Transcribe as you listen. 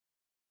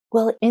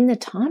Well, in the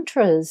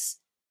Tantras,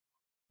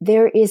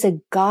 there is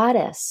a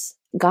goddess,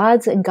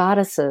 gods and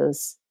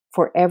goddesses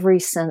for every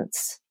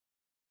sense.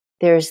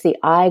 There's the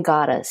eye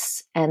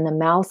goddess and the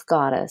mouth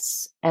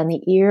goddess and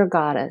the ear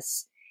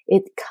goddess.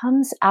 It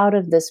comes out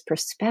of this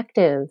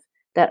perspective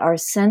that our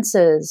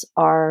senses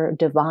are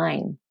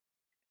divine.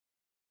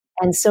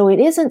 And so it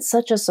isn't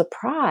such a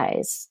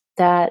surprise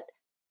that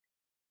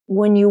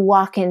when you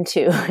walk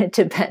into a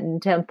Tibetan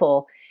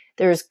temple,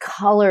 there's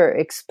color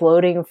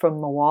exploding from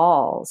the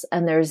walls,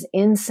 and there's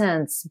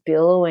incense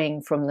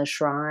billowing from the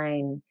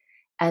shrine,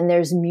 and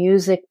there's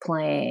music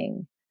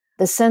playing.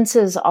 The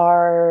senses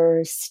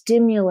are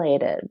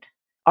stimulated.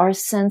 Our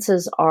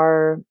senses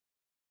are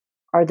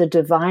the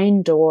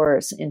divine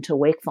doors into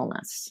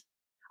wakefulness.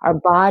 Our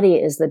body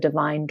is the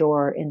divine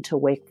door into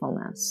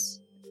wakefulness.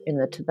 In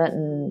the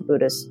Tibetan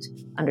Buddhist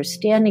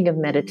understanding of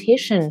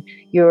meditation,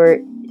 your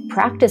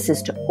practice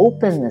is to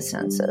open the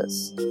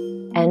senses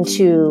and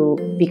to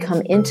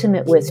become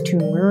intimate with, to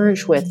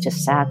merge with, to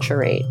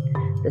saturate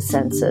the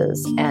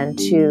senses, and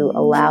to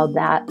allow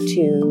that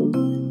to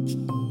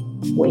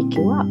wake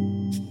you up.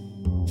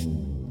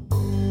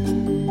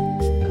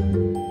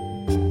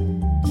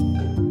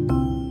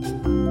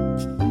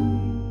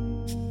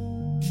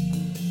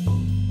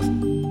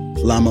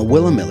 Lama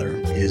Willa Miller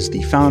is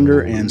the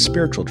founder and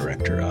spiritual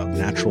director of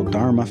Natural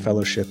Dharma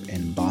Fellowship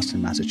in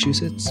Boston,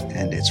 Massachusetts,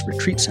 and its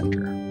retreat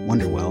center,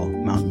 Wonderwell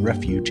Mountain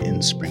Refuge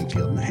in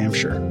Springfield, New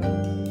Hampshire.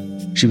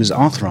 She was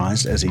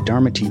authorized as a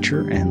Dharma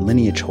teacher and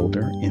lineage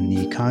holder in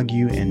the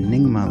Kagyu and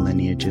Nyingma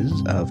lineages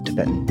of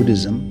Tibetan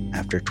Buddhism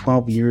after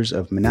 12 years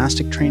of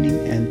monastic training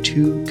and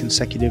 2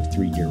 consecutive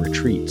 3-year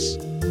retreats.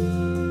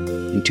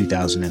 In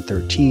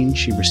 2013,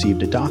 she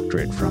received a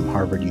doctorate from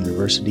Harvard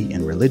University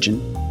in religion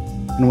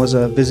and was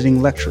a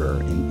visiting lecturer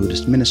in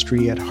Buddhist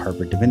ministry at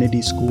Harvard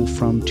Divinity School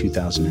from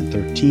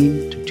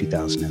 2013 to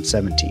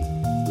 2017.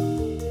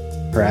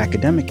 Her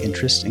academic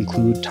interests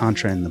include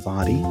Tantra and the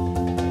Body,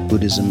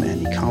 Buddhism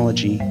and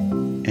Ecology,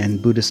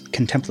 and Buddhist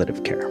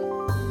contemplative care.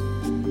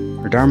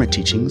 Her Dharma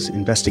teachings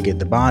investigate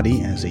the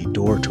body as a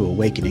door to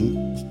awakening,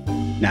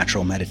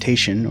 natural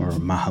meditation, or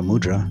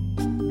Mahamudra,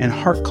 and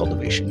heart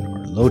cultivation,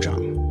 or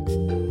Lojong.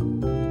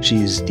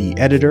 She is the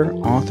editor,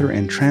 author,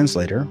 and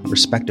translator,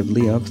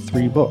 respectively, of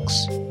 3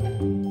 books: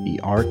 The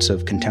Arts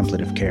of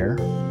Contemplative Care,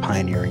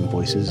 Pioneering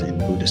Voices in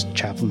Buddhist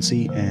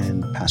Chaplaincy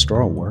and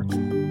Pastoral Work,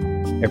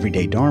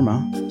 Everyday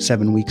Dharma,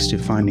 7 Weeks to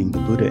Finding the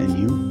Buddha in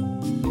You,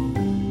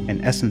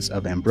 and Essence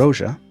of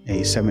Ambrosia,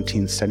 a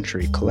 17th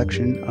century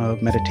collection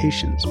of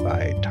meditations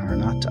by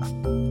Taranatha.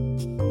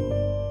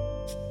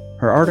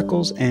 Her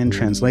articles and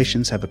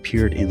translations have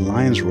appeared in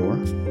Lion's Roar,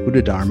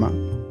 Buddha Dharma,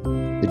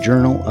 the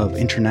Journal of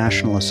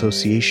International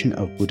Association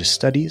of Buddhist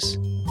Studies,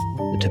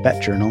 the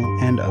Tibet Journal,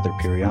 and other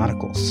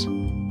periodicals.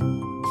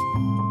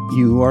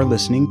 You are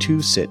listening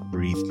to Sit,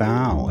 Breathe,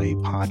 Bow, a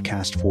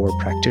podcast for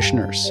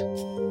practitioners.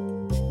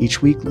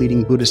 Each week,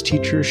 leading Buddhist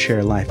teachers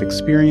share life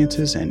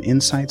experiences and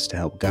insights to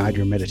help guide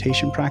your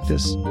meditation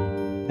practice,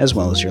 as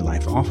well as your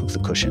life off of the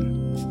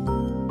cushion.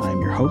 I'm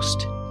your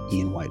host,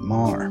 Ian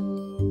White-Mahler.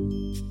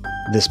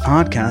 This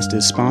podcast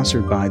is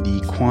sponsored by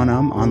the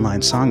Quanam Online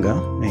Sangha,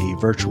 a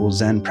virtual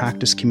Zen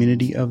practice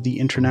community of the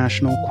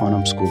International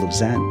Quanam School of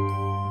Zen.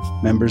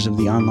 Members of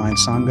the online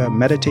Sangha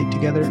meditate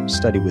together,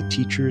 study with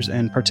teachers,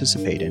 and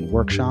participate in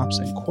workshops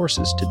and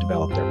courses to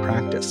develop their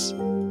practice.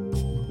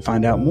 To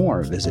find out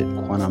more, visit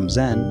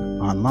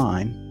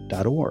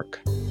quanamzenonline.org.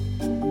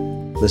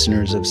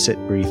 Listeners of Sit,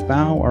 Breathe,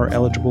 Bow are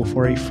eligible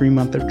for a free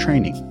month of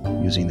training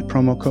using the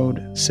promo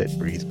code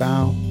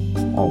SITBREATHEBOW,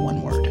 all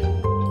one word.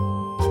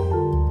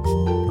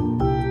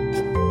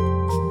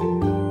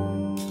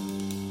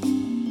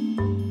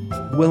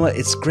 Willa,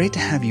 it's great to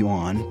have you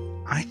on.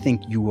 I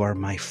think you are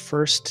my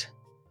first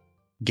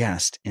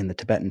guest in the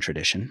Tibetan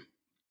tradition,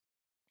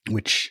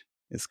 which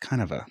is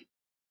kind of I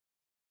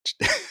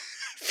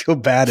feel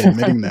bad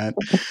admitting that,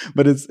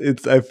 but it's.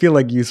 I feel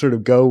like you sort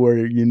of go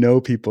where you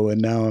know people, and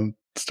now I'm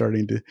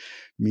starting to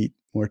meet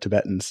more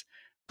Tibetans.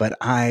 But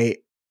I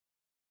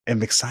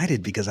am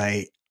excited because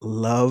I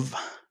love.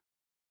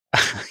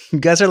 You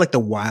guys are like the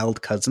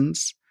wild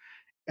cousins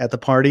at the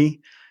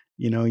party.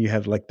 You know, you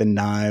have like the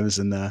knives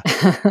and the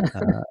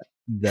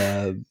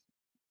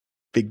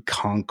big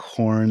conch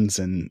horns,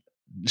 and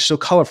so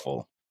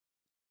colorful.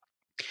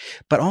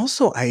 But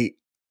also, I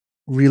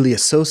really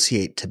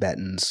associate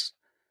Tibetans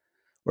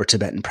or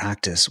Tibetan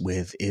practice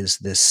with is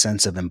this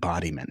sense of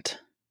embodiment.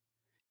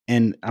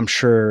 And I'm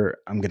sure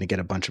I'm going to get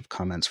a bunch of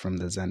comments from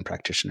the Zen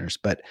practitioners,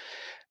 but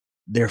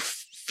there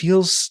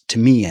feels to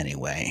me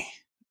anyway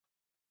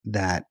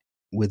that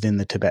within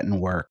the Tibetan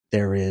work,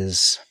 there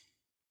is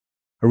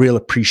a real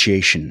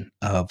appreciation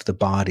of the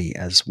body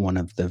as one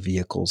of the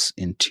vehicles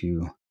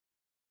into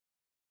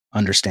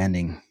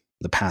understanding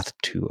the path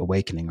to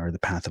awakening or the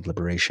path of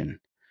liberation.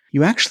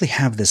 You actually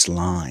have this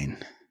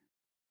line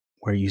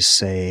where you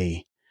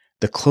say,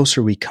 the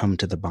closer we come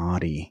to the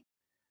body,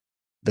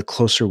 the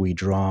closer we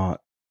draw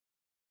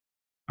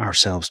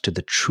ourselves to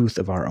the truth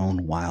of our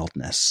own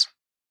wildness.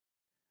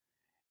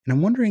 And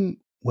I'm wondering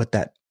what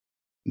that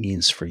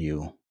means for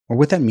you, or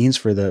what that means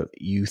for the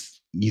you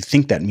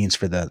think that means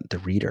for the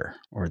reader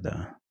or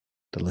the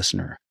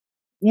listener.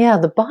 Yeah,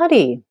 the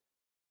body.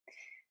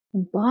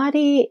 The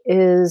body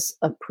is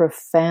a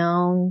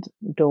profound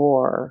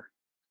door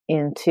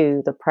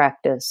into the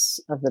practice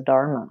of the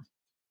Dharma,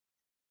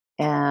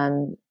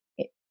 and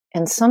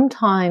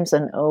sometimes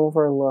an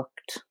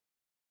overlooked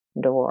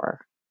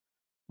door.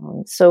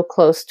 So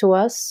close to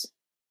us,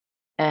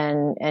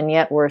 and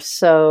yet we're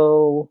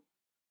so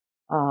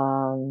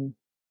in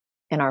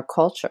our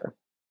culture.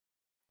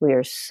 We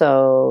are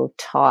so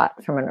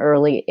taught from an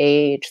early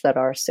age that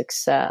our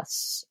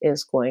success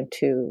is going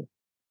to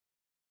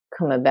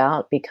come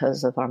about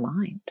because of our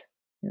mind,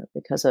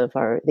 because of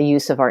the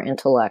use of our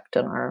intellect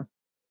and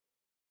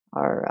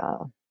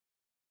our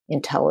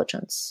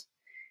intelligence,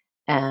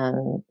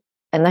 and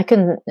that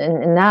can,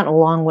 and that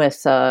along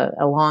with a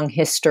long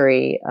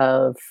history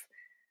of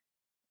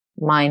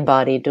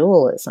mind-body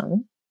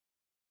dualism,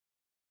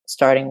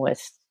 starting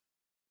with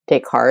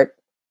Descartes,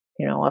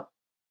 up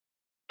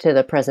to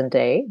the present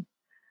day.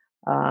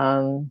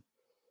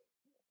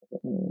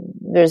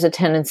 There's a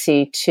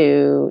tendency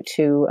to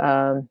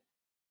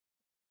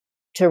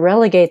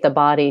relegate the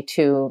body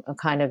to a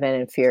kind of an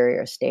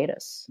inferior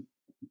status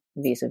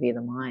vis-a-vis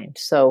the mind.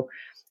 So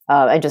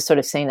I'm just sort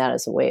of saying that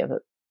as a way of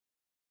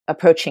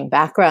approaching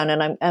background,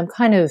 and I'm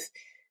kind of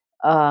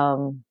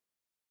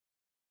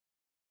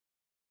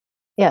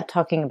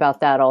talking about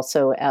that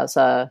also as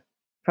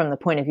from the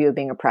point of view of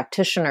being a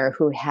practitioner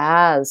who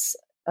has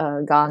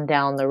gone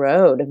down the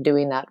road of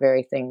doing that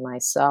very thing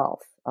myself,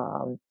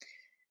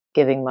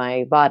 giving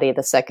my body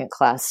the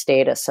second-class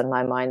status and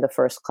my mind the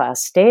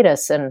first-class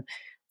status, and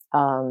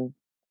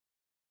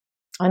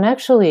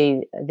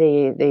actually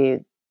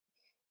the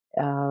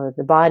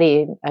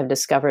body, I've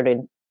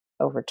discovered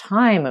over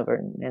time,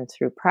 and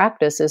through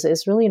practice,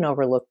 is really an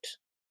overlooked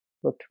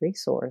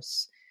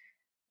resource.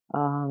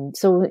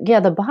 So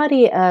the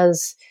body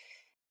as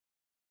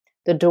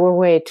the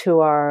doorway to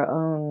our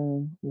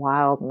own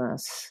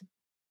wildness.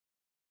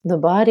 The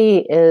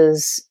body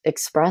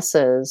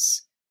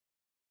expresses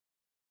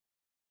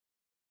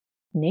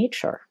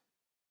nature.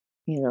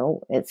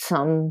 It's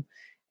we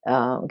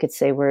could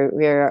say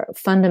we're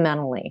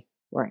fundamentally,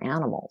 we're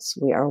animals.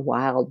 We are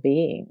wild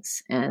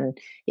beings. And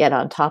yet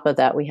on top of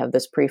that, we have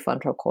this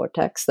prefrontal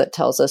cortex that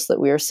tells us that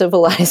we are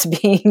civilized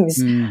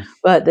beings.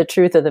 But the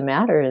truth of the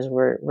matter is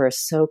we're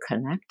so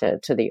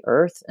connected to the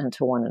earth and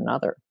to one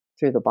another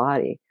through the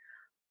body.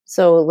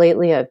 So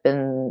lately I've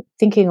been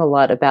thinking a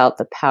lot about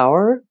the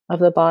power of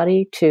the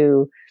body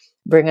to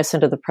bring us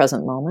into the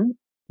present moment.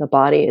 The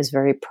body is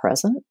very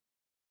present,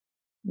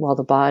 while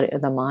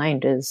the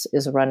mind is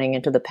running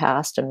into the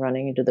past and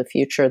running into the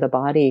future. The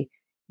body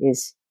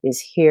is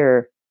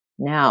here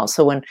now.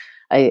 So when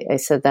I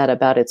said that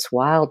about its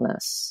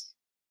wildness,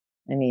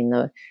 I mean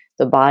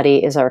the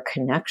body is our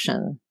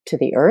connection to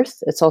the earth.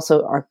 It's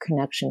also our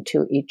connection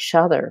to each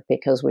other,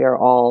 because we are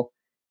all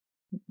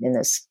in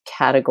this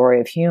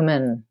category of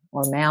human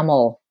or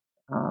mammal,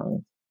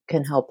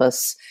 can help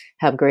us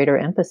have greater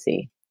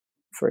empathy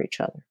for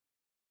each other.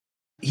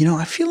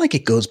 I feel like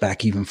it goes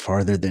back even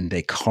farther than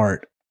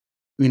Descartes,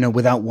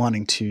 without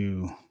wanting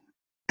to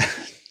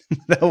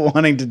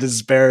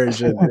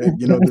disparage it,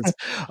 this,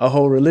 a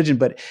whole religion,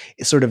 but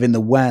it's sort of in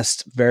the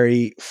West,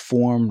 very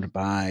formed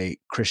by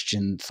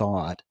Christian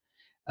thought,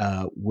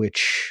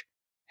 which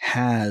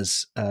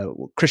has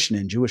Christian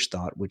and Jewish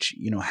thought, which,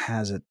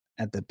 has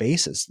at the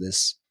basis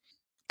this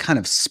kind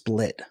of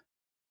split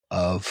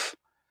of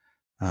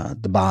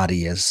the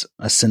body as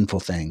a sinful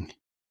thing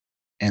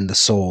and the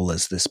soul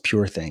as this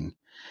pure thing.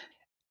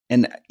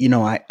 And,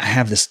 I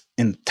have this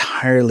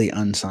entirely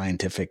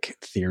unscientific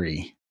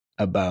theory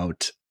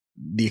about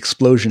the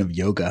explosion of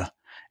yoga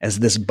as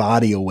this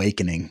body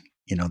awakening,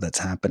 that's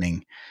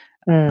happening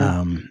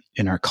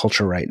in our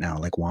culture right now.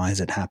 Like, why is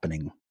it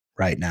happening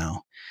right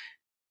now?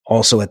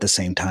 Also, at the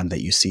same time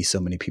that you see so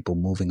many people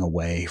moving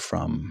away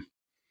from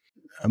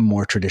a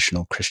more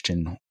traditional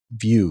Christian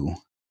view,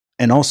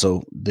 and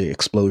also the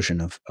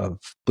explosion of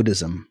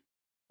Buddhism,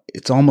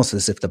 it's almost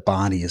as if the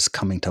body is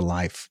coming to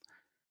life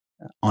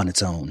on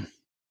its own,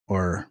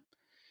 or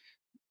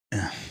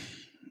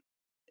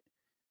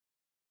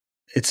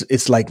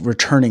it's like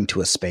returning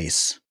to a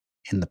space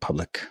in the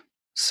public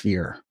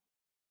sphere.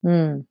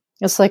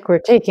 It's like we're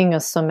taking a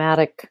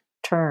somatic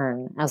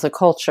turn as a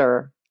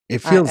culture. It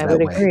feels I that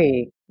would way.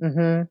 agree.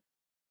 Mm-hmm.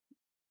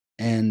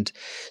 And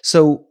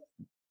so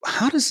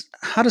how does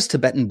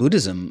Tibetan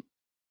Buddhism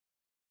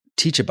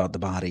teach about the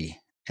body,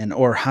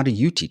 or how do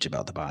you teach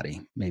about the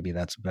body? Maybe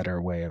that's a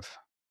better way of.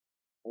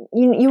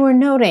 You were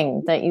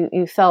noting that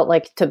you felt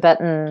like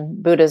Tibetan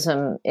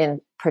Buddhism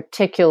in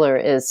particular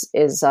is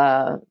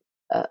a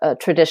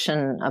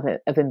tradition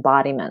of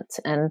embodiment,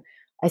 and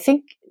I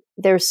think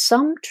there's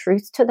some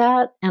truth to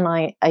that, and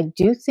I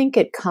do think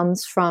it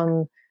comes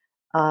from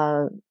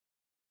the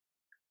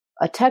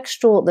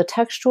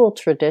textual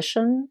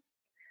tradition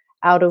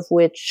out of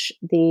which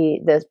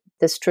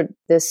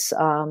this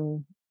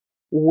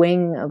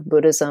wing of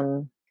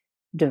Buddhism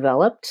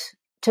developed.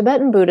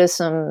 Tibetan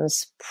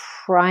Buddhism's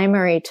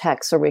primary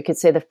texts, or we could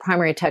say the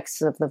primary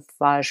texts of the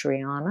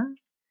Vajrayana,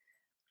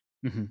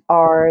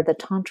 are the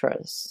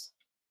Tantras.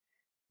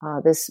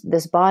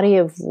 This body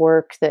of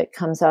work that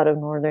comes out of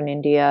northern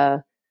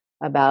India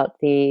about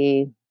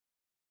the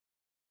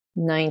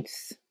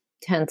 9th,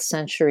 10th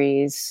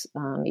centuries,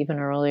 even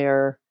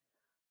earlier.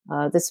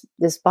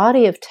 This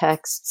body of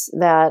texts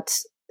that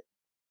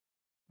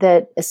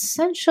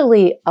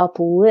essentially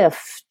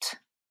uplift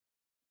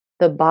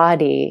the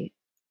body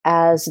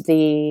as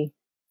the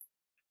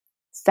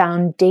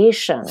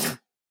foundation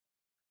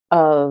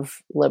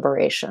of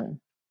liberation.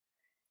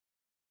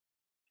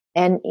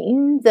 And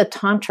in the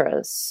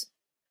Tantras,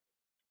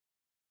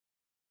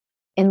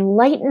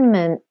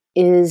 enlightenment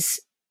is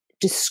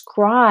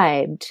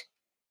described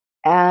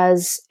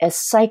as a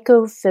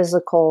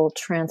psychophysical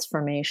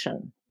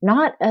transformation,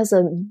 not as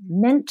a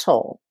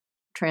mental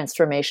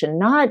transformation,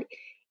 not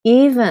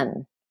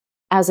even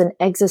as an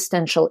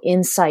existential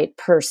insight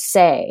per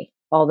se,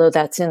 although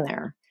that's in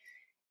there,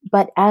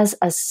 but as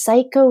a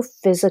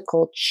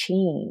psychophysical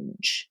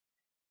change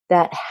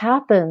that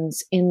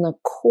happens in the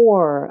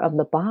core of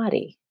the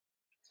body.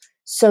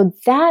 So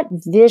that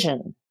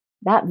vision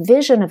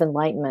of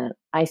enlightenment,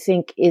 I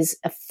think, has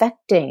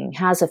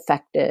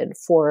affected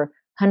for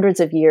hundreds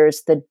of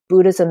years the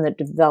Buddhism that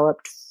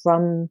developed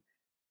from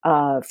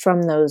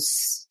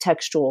those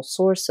textual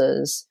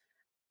sources,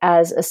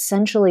 as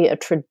essentially a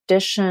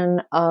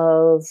tradition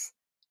of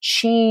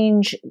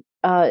change,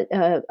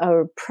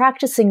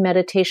 practicing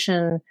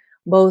meditation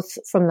both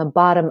from the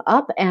bottom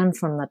up and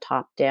from the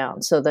top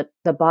down. So that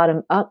the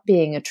bottom up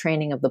being a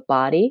training of the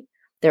body.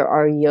 There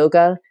are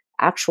yoga,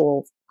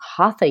 actual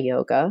hatha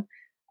yoga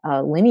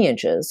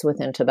lineages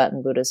within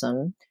Tibetan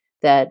Buddhism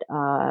that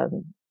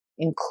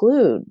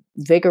include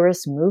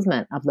vigorous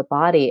movement of the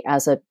body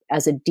as a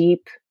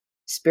deep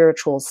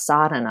spiritual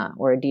sadhana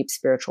or a deep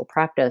spiritual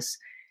practice,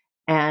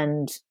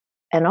 and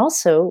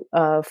also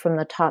from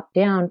the top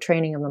down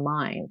training of the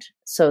mind.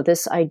 So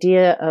this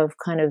idea of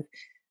kind of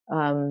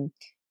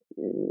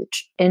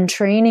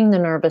entraining the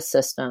nervous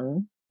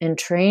system,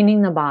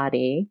 entraining the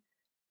body,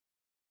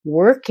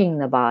 working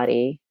the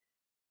body,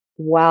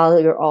 while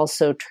you're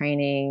also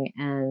training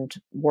and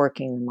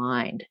working the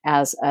mind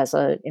as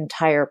an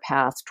entire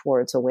path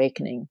towards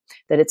awakening.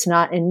 That it's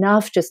not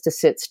enough just to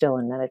sit still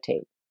and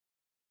meditate,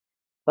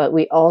 but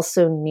we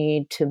also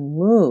need to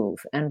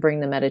move and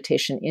bring the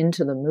meditation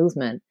into the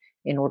movement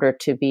in order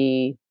to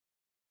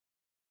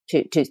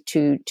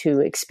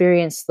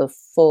experience the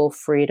full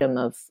freedom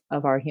of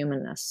our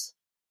humanness.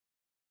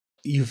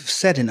 You've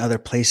said in other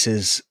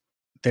places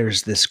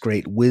there's this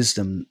great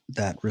wisdom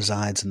that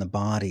resides in the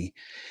body.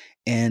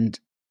 And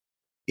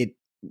it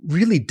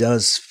really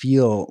does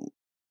feel,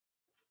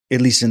 at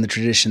least in the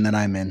tradition that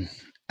I'm in,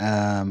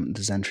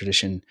 the Zen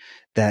tradition,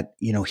 that,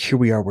 here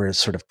we are, we're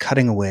sort of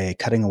cutting away,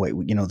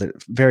 they're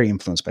very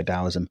influenced by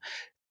Taoism,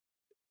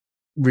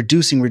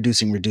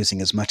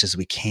 reducing as much as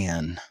we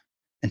can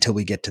until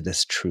we get to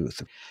this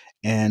truth.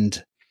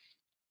 And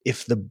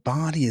if the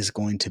body is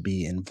going to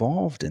be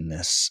involved in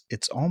this,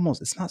 it's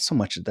not so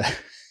much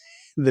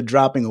the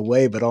dropping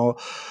away, but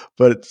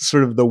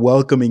sort of the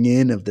welcoming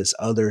in of this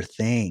other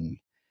thing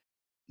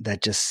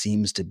that just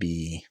seems to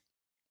be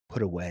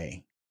put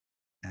away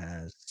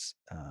as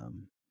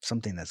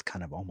something that's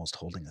kind of almost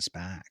holding us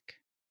back.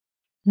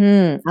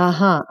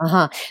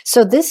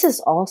 So this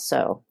is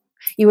also,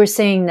 you were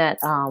saying that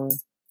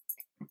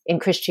in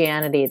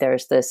Christianity,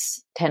 there's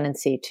this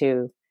tendency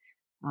to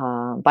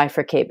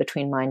bifurcate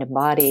between mind and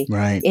body.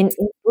 Right. In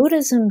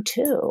Buddhism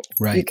too,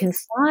 right. You can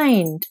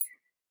find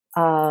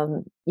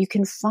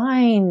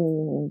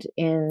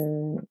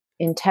in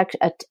text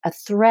a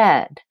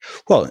thread.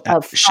 Well,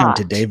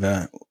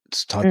 Shantideva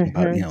is talking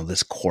about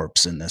this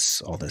corpse and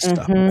all this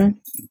stuff, right?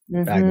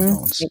 Bag of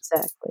bones.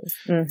 Exactly.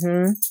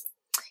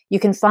 You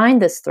can find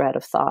this thread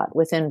of thought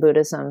within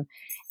Buddhism,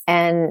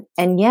 and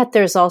yet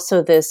there's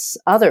also this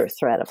other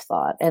thread of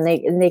thought, and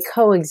they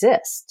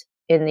coexist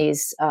in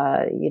these,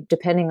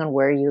 depending on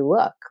where you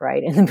look,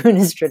 right? In the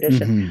Buddhist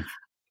tradition,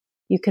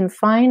 you can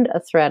find a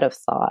thread of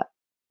thought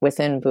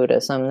within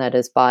Buddhism that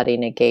is body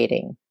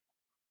negating.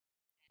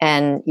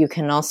 And you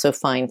can also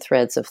find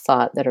threads of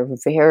thought that are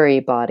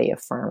very body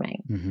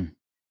affirming.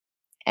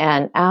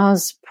 And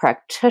as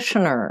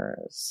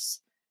practitioners,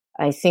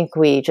 I think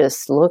we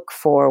just look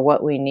for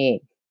what we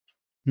need.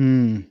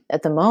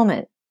 At the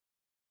moment,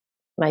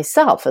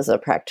 myself as a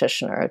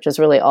practitioner, which is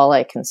really all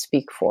I can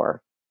speak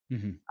for,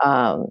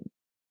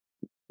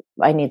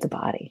 I need the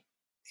body.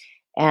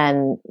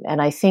 And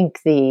I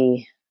think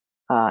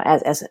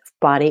as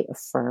body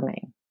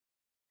affirming,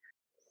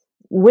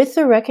 with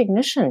the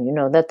recognition,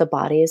 that the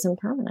body is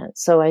impermanent.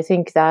 So I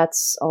think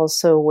that's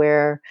also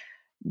where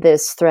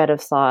this thread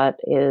of thought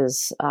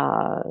is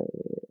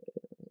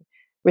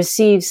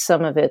receives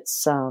some of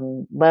its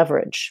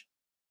leverage,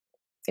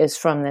 is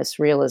from this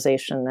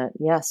realization that,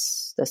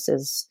 yes, this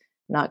is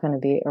not going to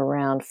be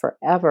around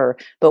forever.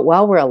 But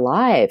while we're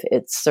alive,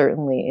 it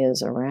certainly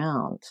is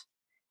around.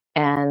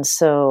 And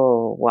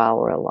so while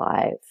we're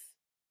alive,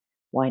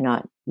 why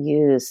not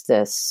use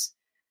this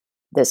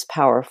this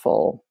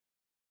powerful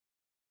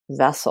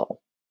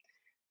vessel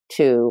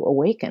to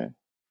awaken.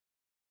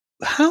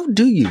 How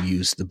do you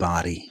use the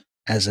body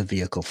as a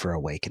vehicle for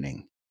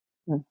awakening?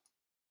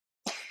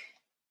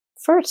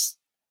 First,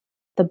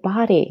 the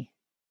body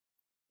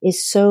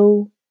is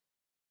so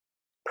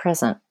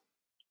present.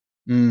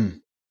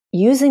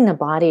 Using the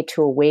body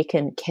to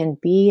awaken can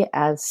be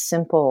as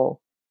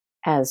simple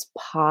as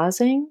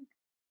pausing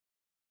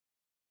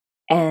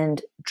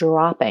and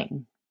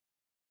dropping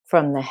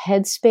from the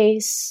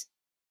headspace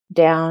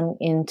down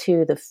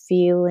into the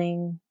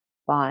feeling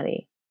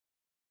body.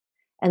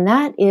 And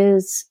that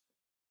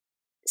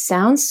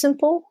sounds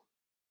simple,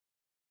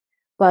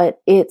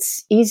 but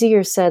it's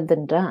easier said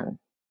than done.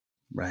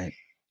 Right.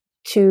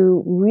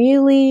 To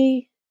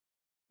really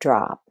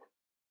drop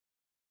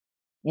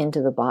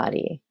into the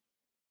body,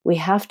 we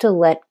have to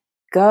let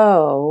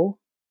go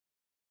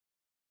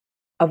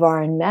of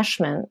our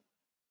enmeshment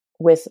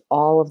with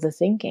all of the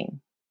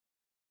thinking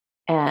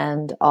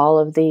and all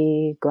of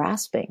the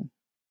grasping,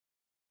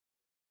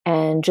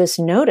 and just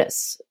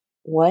notice,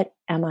 what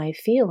am I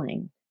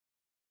feeling?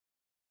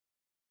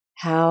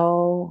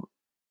 How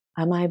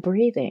am I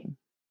breathing?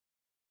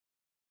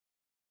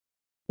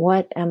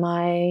 What am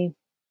I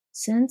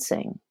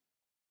sensing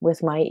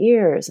with my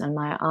ears and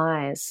my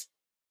eyes?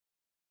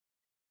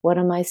 What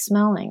am I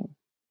smelling?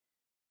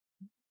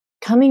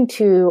 Coming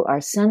to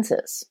our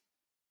senses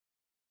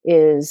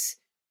is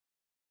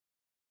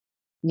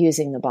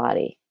using the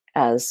body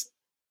as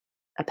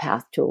a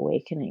path to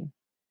awakening,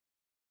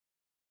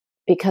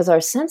 because our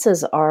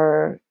senses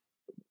are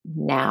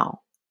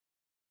now,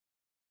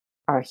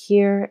 are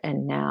here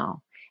and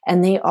now,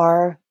 and they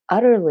are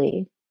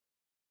utterly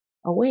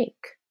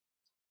awake.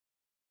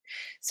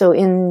 So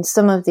in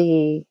some of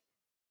the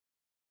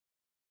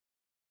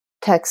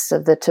texts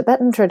of the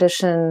Tibetan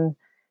tradition,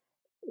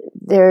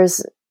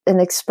 there's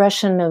an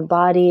expression of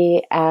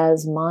body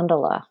as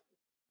mandala.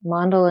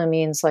 Mandala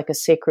means like a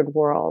sacred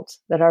world,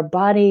 that our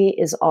body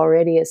is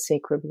already a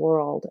sacred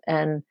world.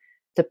 And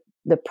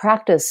the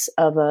practice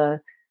of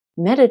a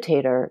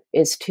meditator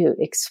is to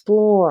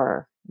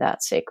explore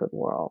that sacred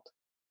world.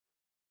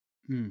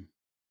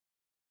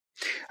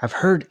 I've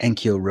heard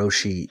Enkyo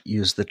Roshi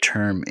use the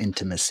term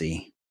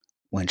intimacy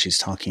when she's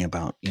talking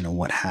about,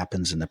 what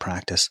happens in the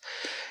practice.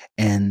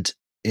 And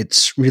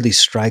it really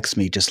strikes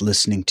me just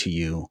listening to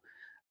you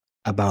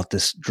about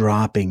this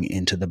dropping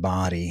into the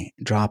body,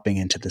 dropping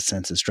into the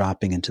senses,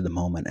 dropping into the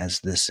moment as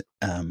this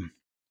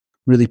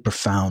really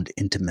profound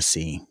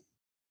intimacy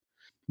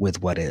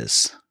with what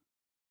is.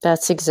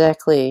 That's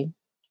exactly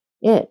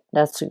it.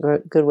 That's a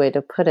good way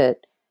to put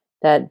it.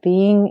 That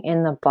being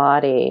in the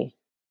body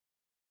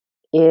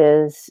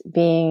is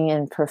being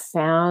in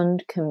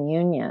profound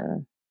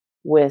communion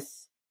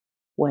with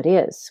what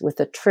is, with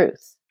the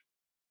truth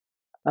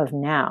of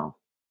now.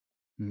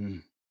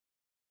 And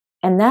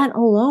that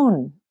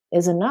alone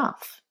is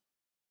enough.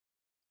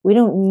 We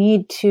don't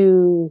need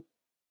to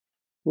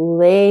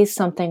lay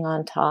something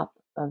on top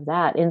of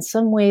that. In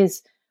some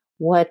ways,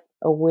 what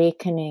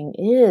awakening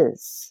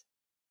is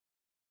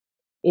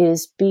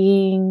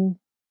being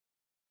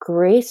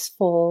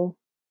graceful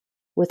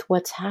with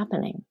what's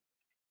happening.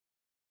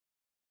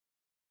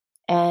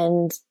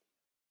 And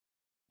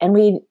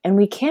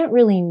we can't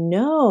really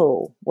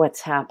know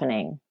what's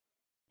happening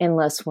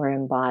unless we're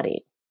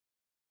embodied.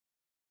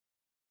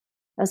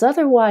 As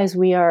otherwise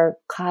we are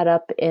caught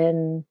up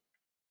in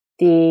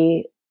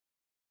the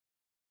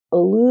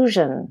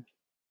illusion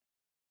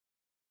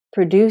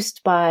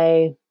produced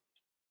by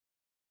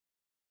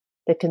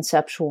the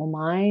conceptual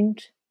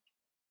mind,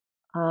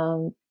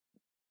 and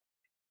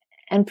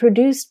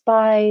produced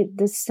by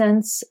the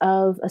sense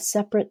of a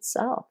separate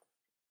self.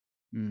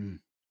 The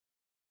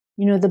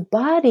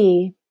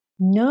body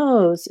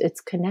knows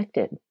it's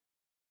connected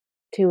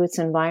to its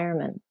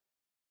environment.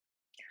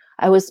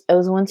 I was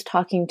once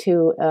talking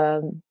to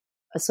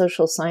a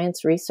social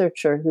science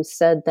researcher who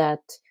said that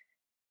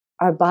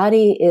our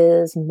body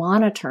is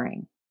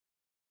monitoring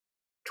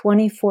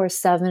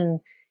 24/7.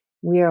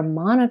 We are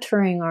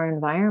monitoring our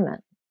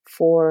environment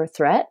for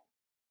threat.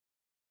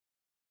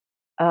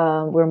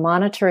 We're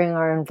monitoring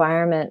our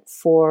environment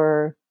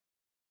for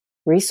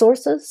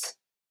resources.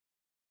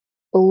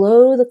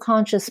 Below the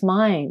conscious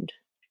mind,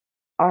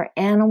 our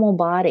animal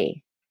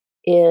body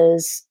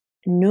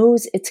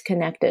knows it's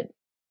connected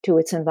to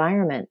its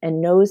environment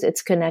and knows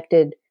it's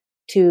connected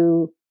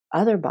to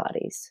other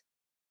bodies.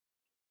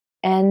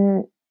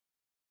 And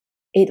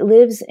it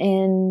lives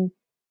in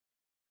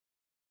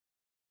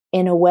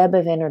a web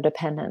of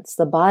interdependence.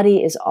 The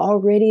body is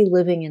already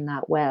living in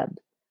that web.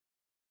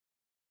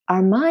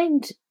 Our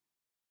mind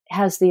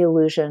has the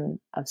illusion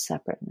of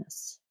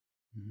separateness,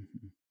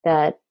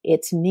 that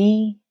it's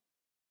me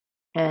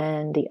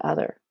and the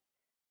other.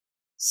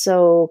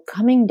 So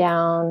coming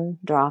down,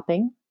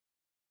 dropping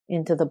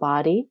into the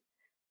body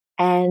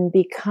and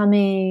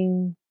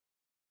becoming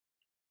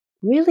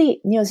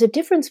really, there's a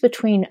difference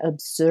between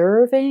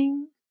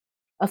observing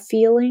a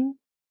feeling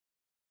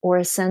or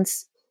a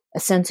sense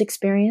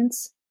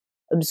experience,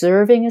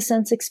 observing a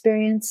sense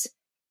experience,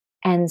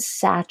 and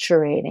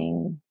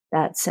saturating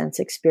that sense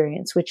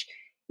experience, which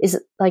is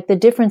like the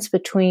difference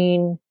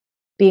between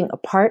being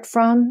apart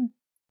from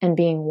and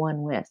being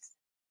one with.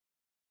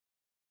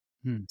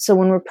 So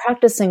when we're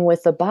practicing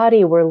with the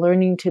body, we're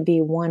learning to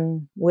be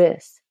one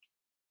with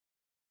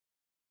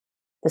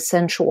the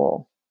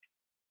sensual,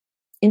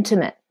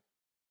 intimate.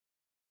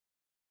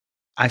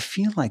 I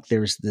feel like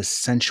there's this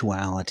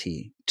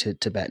sensuality to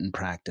Tibetan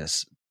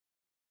practice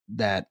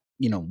that,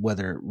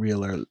 whether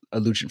real or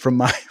illusion, from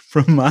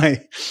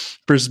my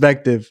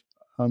perspective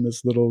on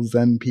this little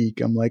Zen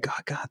peak, I'm like,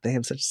 oh God, they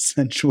have such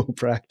sensual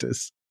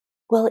practice.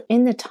 Well,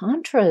 in the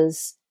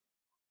Tantras,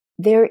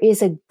 there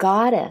is a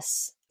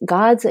goddess,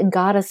 gods and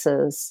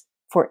goddesses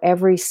for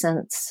every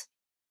sense.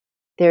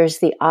 There's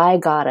the eye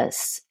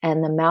goddess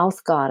and the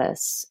mouth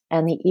goddess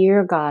and the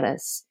ear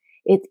goddess.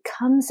 It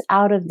comes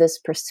out of this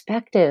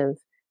perspective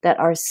that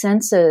our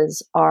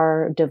senses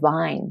are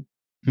divine.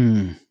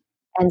 And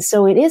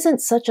so it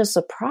isn't such a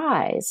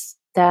surprise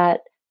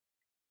that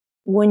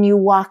when you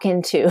walk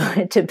into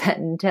a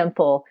Tibetan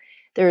temple,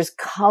 there's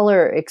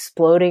color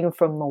exploding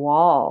from the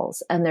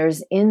walls, and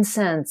there's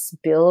incense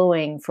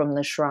billowing from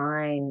the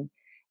shrine,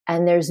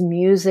 and there's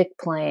music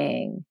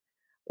playing,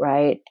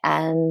 right?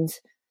 And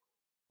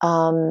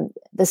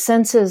the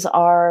senses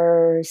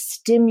are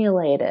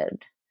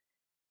stimulated.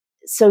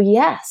 So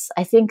yes,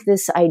 I think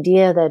this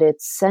idea that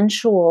it's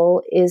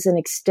sensual is an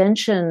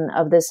extension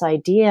of this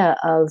idea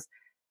of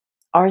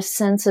our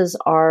senses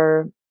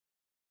are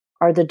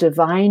the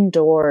divine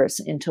doors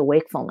into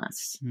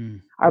wakefulness.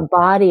 Our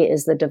body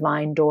is the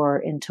divine door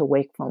into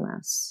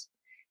wakefulness.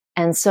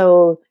 And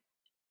so,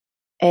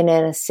 and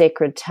in a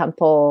sacred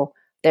temple,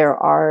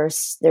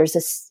 there's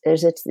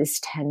this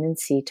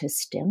tendency to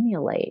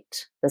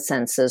stimulate the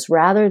senses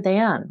rather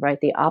than, right?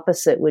 The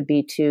opposite would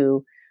be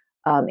to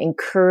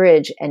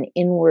encourage an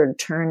inward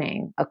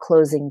turning, a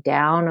closing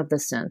down of the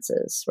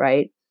senses,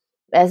 right?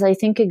 As I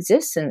think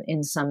exists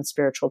in some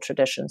spiritual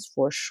traditions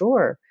for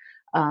sure.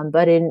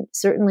 But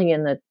certainly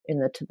in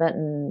the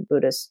Tibetan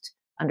Buddhist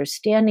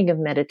understanding of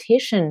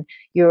meditation,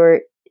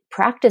 your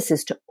practice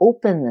is to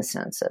open the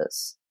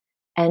senses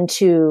and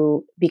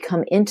to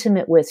become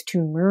intimate with, to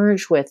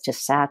merge with, to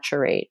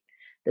saturate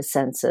the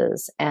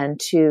senses, and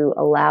to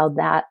allow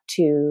that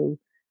to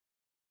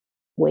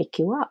wake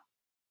you up,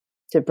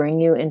 to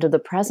bring you into the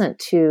present,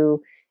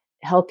 to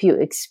help you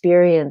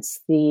experience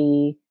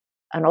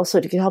and also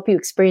to help you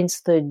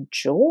experience the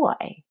joy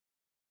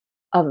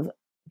of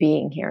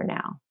being here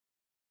now.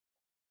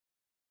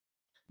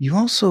 You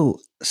also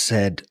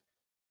said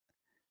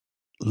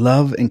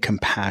love and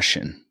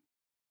compassion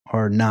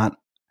are not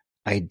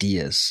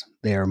ideas.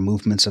 They are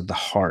movements of the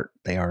heart.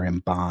 They are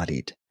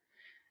embodied.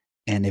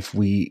 And if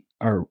we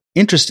are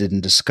interested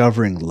in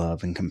discovering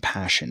love and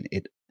compassion,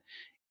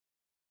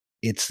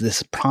 it's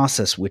this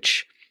process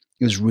which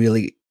is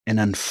really an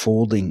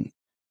unfolding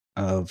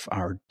of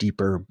our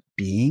deeper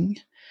being.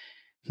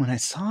 When I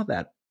saw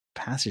that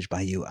passage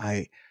by you,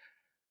 I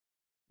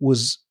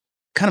was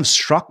kind of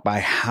struck by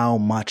how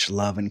much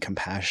love and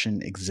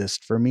compassion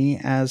exist for me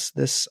as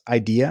this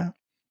idea.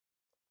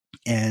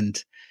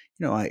 And,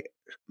 I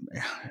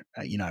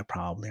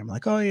I'm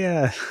like, oh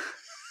yeah,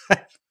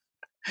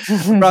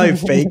 probably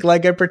fake,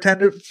 like I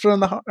pretended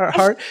from the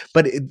heart.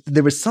 But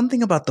there was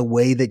something about the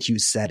way that you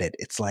said it.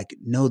 It's like,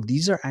 no,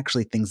 these are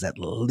actually things that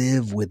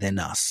live within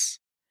us.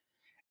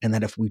 And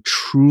that if we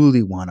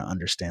truly want to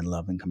understand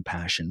love and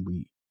compassion,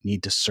 we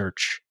need to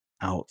search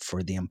out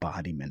for the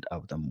embodiment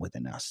of them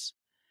within us.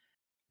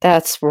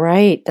 That's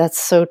right. That's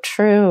so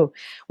true.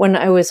 When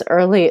I was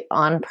early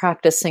on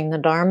practicing the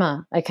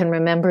Dharma, I can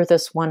remember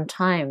this one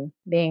time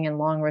being in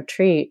long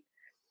retreat,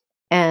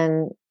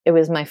 and it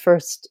was my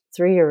first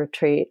 3-year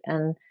retreat,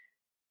 and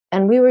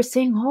we were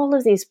saying all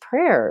of these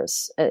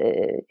prayers.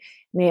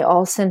 May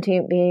all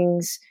sentient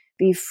beings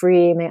be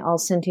free. May all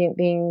sentient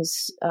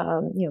beings,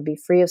 be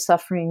free of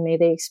suffering. May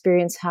they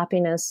experience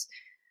happiness.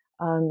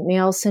 May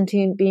all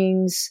sentient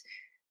beings,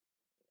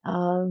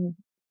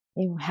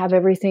 have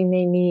everything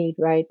they need,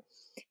 right?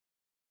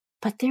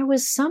 But there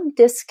was some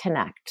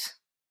disconnect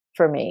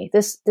for me.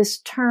 This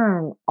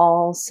term,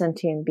 all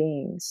sentient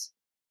beings.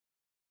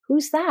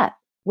 Who's that?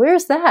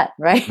 Where's that?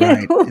 Right?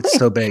 Right. It's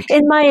so big.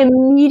 In my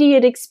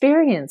immediate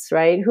experience,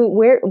 right?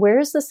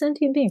 Where's the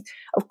sentient being?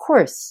 Of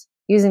course,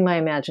 using my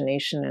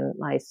imagination and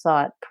my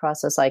thought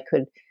process, I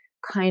could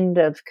kind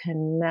of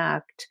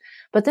connect.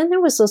 But then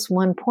there was this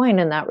one point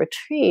in that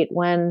retreat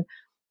when,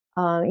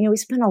 we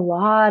spent a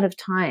lot of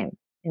time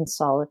in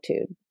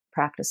solitude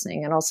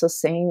practicing and also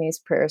saying these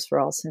prayers for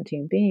all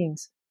sentient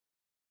beings.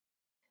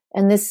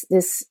 And this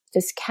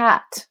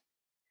cat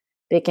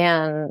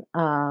began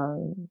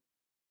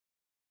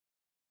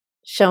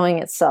showing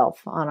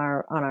itself on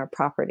our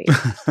property.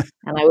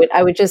 And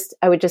I would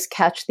just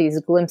catch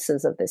these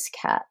glimpses of this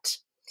cat.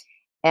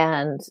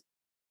 And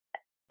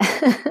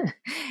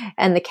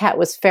and the cat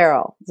was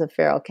feral. It's a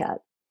feral cat.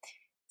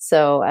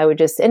 So I would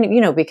just, and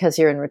because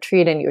you're in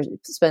retreat and you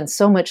spend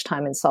so much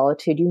time in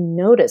solitude, you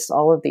notice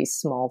all of these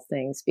small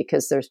things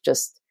because there's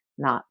just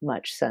not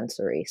much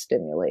sensory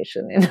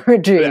stimulation in a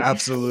retreat.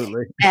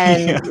 Absolutely.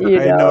 And,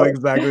 I know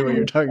exactly what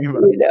you're talking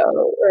about.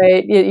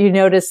 Right. You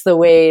notice the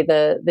way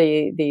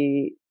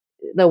the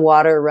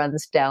water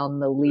runs down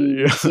the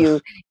leaves. Yeah.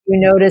 You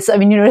notice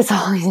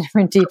all these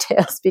different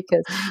details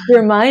because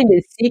your mind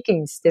is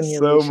seeking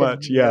stimulation So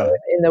much, yeah.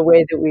 in the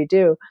way that we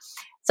do.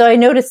 So I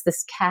noticed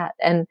this cat,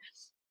 and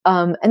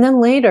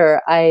then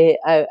later I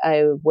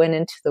went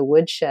into the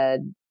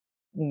woodshed,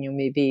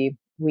 maybe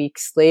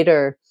weeks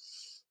later,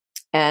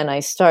 and I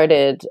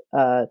started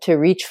to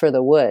reach for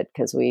the wood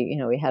because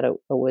we had a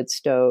wood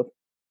stove,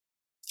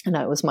 and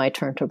it was my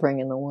turn to bring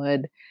in the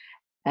wood.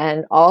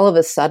 And all of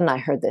a sudden I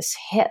heard this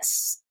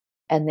hiss,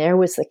 and there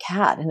was the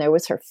cat, and there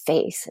was her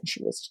face, and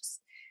she was just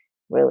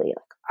really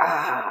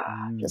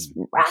like, just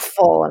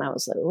wrathful. And I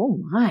was like, oh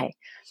my.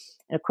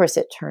 And of course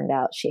it turned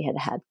out she had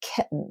had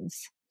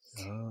kittens.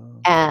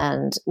 Oh.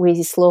 And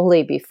we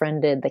slowly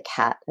befriended the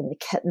cat and the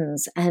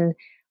kittens. And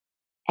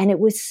it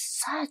was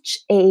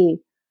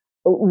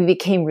we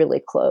became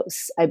really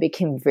close. I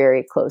became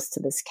very close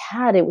to this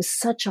cat. It was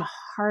such a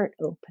heart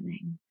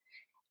opening.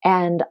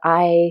 And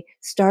I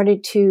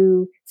started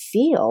to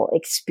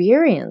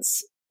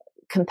experience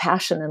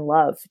compassion and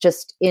love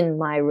just in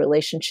my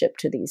relationship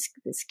to this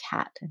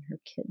cat and her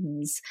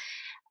kittens,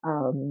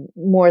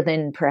 more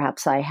than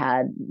perhaps I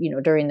had,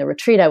 during the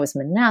retreat. I was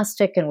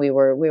monastic, and we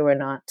were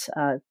not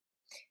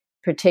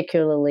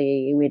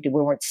particularly, we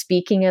weren't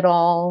speaking at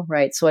all,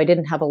 right? So I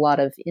didn't have a lot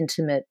of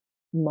intimate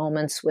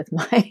moments with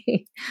my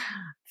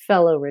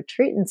fellow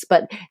retreatants,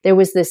 but there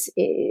was this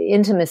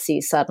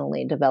intimacy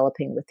suddenly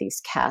developing with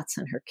these cats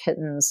and her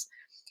kittens.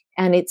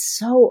 And it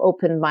so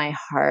opened my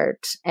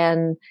heart.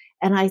 And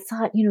I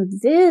thought,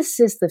 this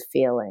is the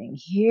feeling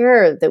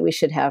here that we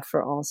should have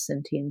for all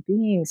sentient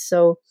beings.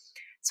 So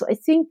I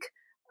think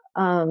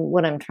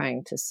what I'm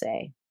trying to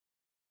say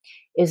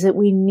is that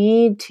we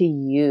need to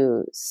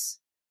use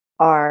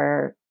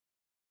our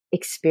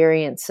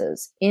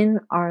experiences in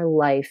our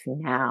life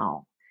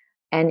now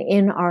and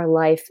in our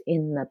life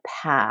in the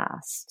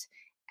past,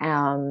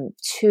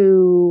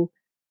 to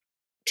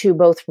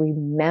both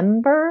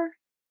remember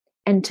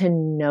and to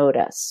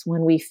notice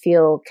when we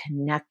feel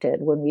connected,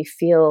 when we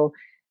feel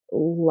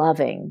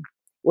loving,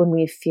 when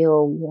we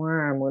feel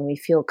warm, when we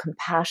feel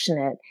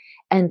compassionate,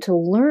 and to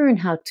learn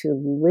how to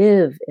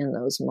live in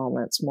those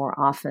moments more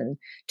often,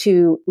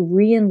 to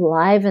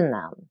re-enliven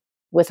them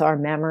with our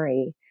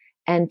memory,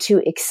 and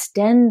to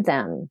extend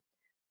them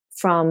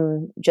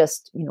from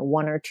just,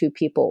 one or two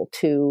people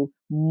to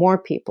more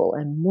people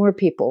and more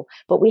people.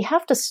 But we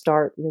have to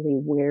start really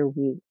where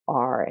we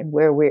are and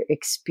where we're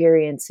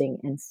experiencing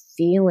and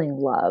feeling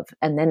love,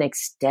 and then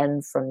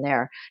extend from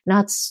there.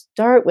 Not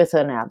start with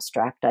an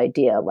abstract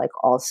idea like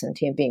all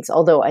sentient beings.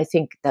 Although I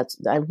think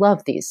I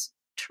love these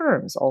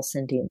terms, all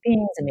sentient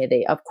beings. I mean,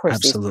 of course,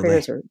 Absolutely. These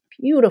prayers are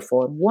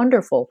beautiful and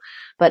wonderful.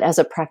 But as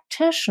a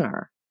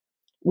practitioner,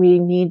 we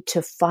need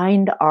to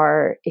find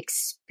our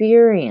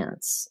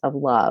experience of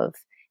love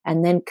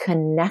and then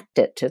connect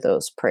it to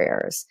those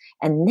prayers.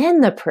 And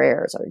then the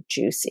prayers are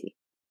juicy.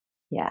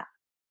 Yeah.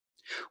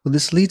 Well,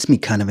 this leads me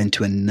kind of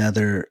into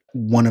another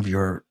one of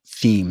your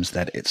themes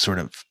that it sort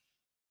of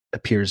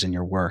appears in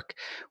your work,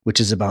 which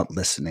is about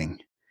listening.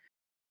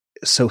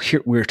 So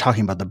here we're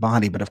talking about the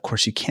body, but of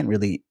course you can't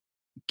really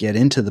get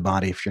into the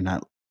body if you're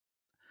not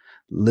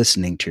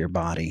listening to your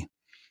body.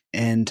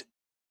 And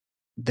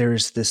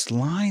there's this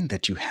line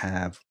that you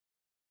have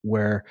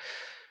where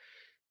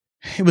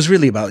it was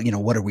really about,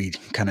 what are we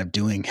kind of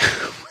doing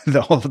with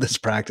all of this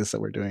practice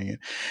that we're doing it.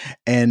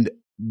 And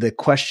the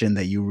question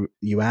that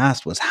you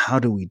asked was, how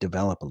do we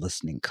develop a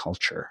listening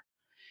culture?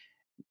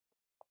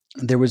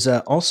 There was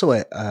also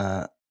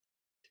a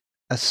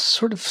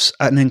sort of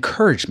an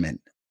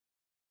encouragement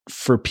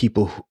for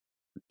people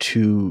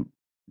to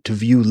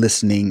view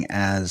listening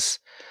as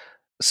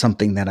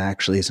something that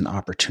actually is an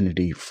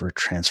opportunity for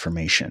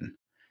transformation.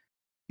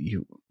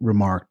 You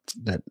remarked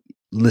that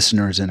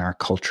listeners in our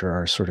culture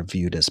are sort of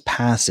viewed as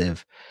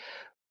passive.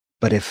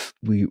 But if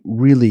we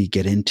really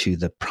get into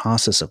the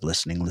process of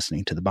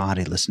listening to the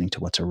body, listening to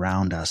what's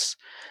around us,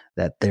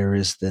 that there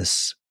is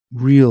this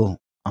real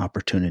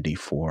opportunity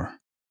for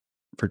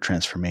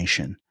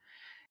transformation.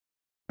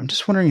 I'm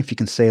just wondering if you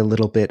can say a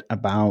little bit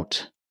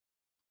about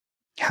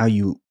how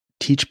you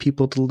teach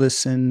people to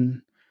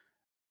listen,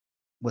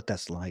 what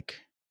that's like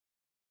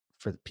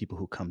for the people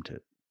who come to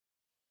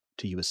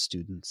you as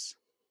students.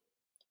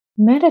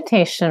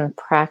 Meditation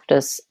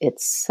practice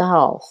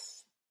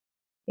itself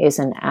is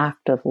an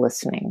act of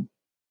listening.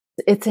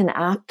 It's an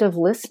act of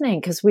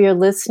listening because we are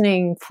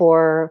listening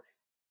for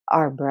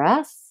our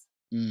breath.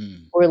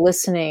 We're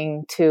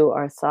listening to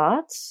our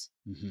thoughts.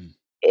 Mm-hmm.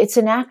 It's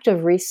an act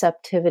of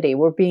receptivity.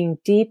 We're being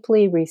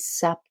deeply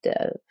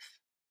receptive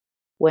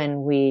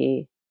when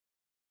we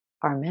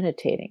are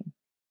meditating.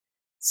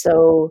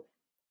 So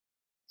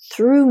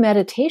through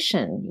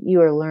meditation,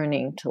 you are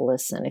learning to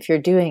listen if you're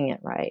doing it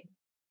right.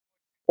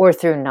 Or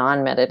through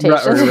non-meditation.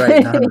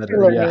 Right, non-meditation.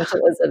 You're learning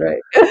to listen,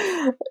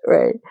 right?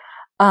 Right.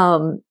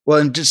 Well,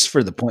 and just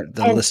for the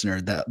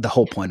listener, the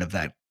whole point of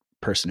that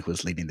person who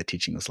was leading the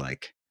teaching was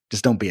like,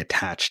 just don't be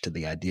attached to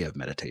the idea of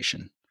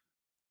meditation,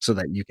 so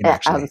that you can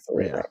actually,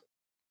 absolutely right.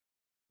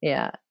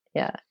 Yeah.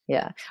 Yeah.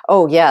 Yeah.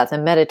 Oh yeah. The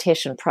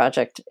meditation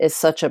project is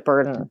such a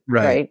burden,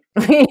 right?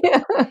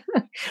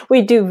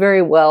 We do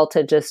very well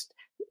to just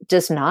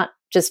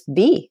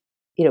be,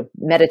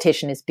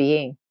 meditation is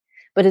being,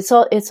 but it's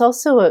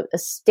also a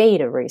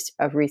state of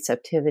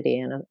receptivity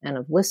and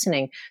of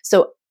listening.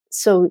 So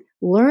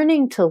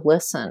learning to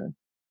listen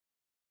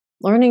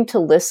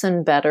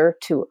better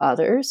to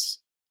others,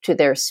 to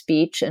their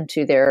speech and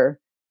to their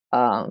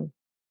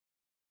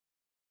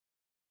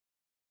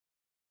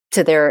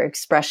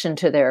expression,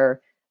 to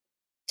their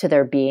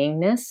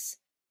beingness,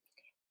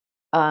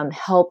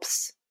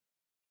 helps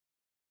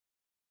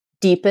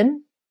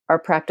deepen our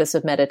practice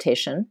of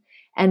meditation.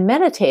 And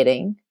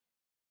meditating,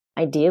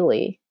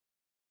 ideally,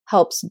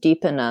 helps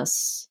deepen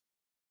us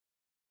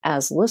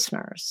as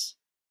listeners.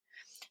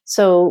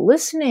 So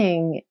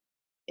listening,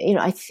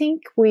 I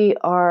think we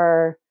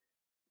are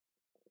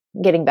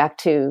getting back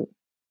to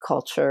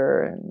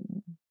culture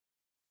and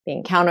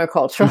being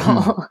countercultural.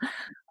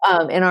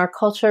 Mm-hmm. In our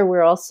culture,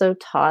 we're also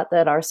taught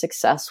that our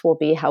success will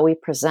be how we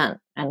present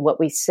and what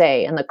we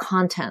say, and the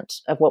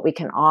content of what we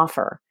can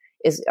offer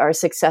is our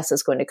success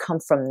is going to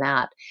come from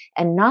that.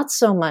 And not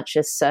so much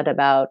is said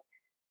about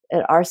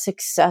our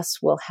success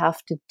will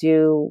have to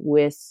do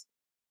with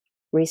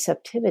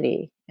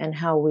receptivity and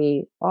how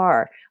we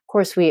are. Of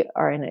course, we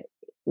are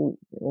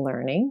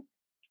learning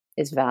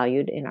is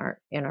valued in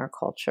our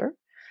culture.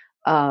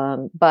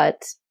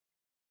 But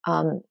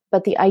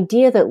the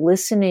idea that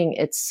listening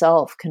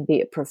itself can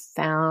be a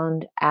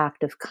profound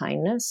act of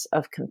kindness,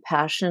 of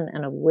compassion,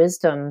 and of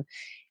wisdom,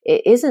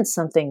 it isn't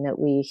something that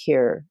we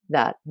hear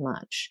that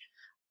much.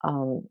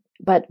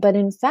 But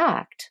in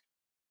fact,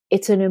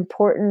 it's an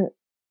important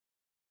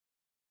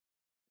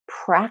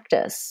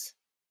practice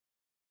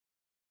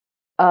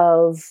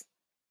of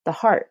the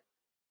heart,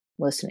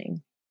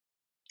 listening,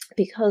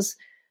 because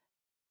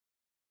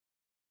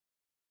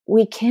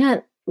we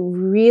can't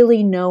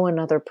really know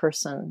another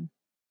person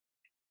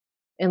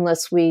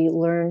unless we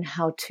learn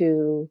how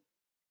to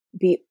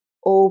be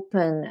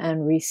open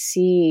and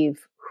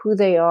receive who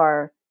they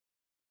are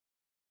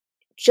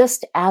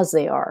just as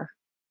they are.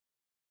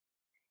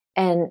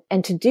 And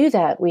to do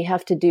that, we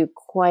have to do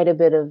quite a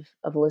bit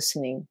of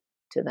listening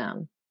to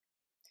them.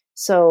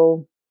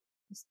 So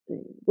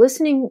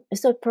listening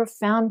is a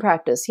profound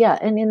practice. Yeah.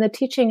 And in the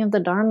teaching of the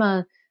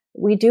Dharma,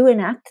 we do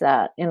enact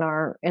that in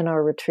our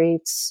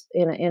retreats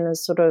in a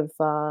sort of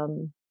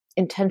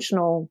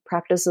intentional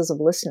practices of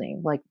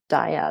listening, like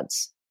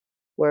dyads,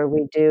 where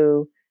we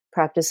do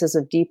practices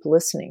of deep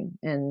listening.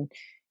 And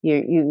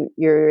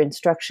your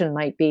instruction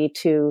might be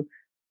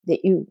that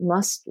you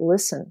must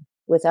listen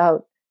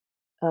without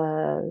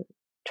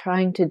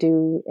trying to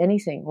do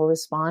anything or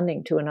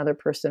responding to another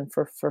person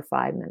for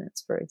 5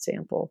 minutes, for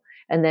example.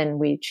 And then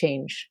we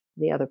change.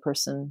 The other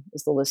person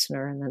is the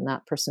listener, and then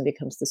that person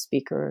becomes the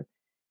speaker,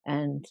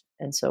 and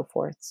so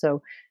forth.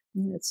 So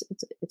it's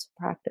a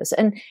practice.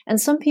 And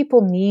some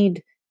people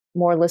need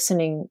more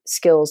listening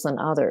skills than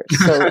others.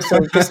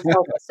 So just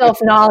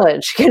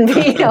self-knowledge can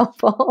be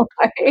helpful,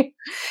 right?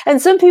 And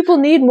some people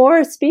need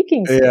more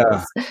speaking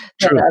skills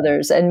than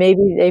others, and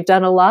maybe they've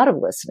done a lot of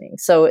listening.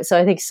 So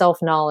I think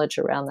self-knowledge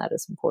around that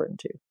is important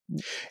too.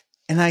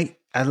 And I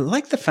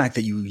like the fact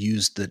that you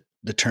used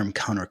the term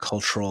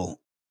countercultural.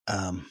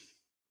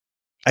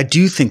 I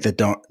do think that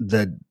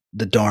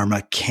the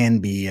Dharma can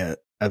be a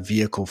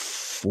vehicle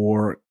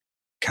for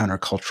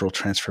countercultural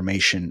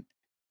transformation.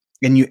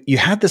 And you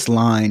had this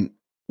line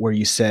where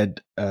you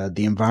said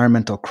the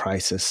environmental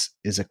crisis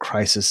is a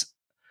crisis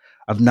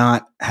of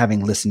not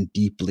having listened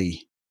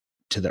deeply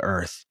to the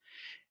earth.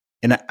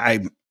 And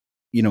I'm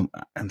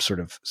sort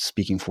of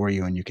speaking for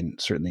you, and you can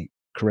certainly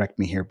correct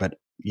me here, but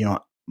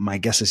my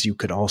guess is you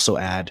could also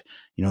add,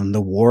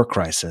 the war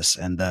crisis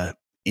and the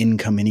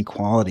income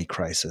inequality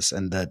crisis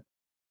and the,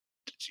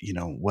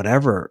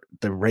 whatever,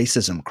 the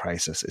racism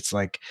crisis. It's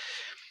like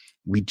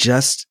we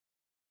just,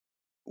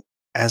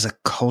 as a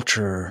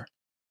culture,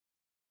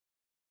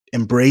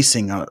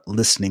 embracing a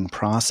listening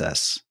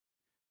process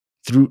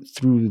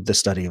through the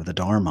study of the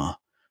Dharma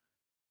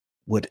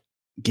would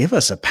give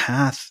us a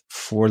path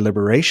for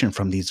liberation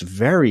from these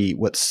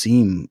what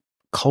seem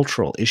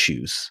cultural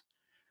issues,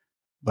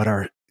 but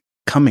are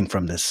coming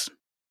from this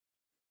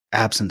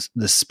absence,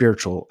 this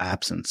spiritual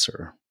absence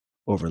or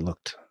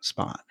overlooked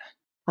spot.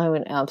 I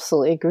would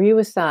absolutely agree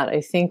with that. I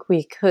think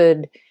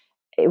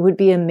it would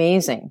be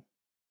amazing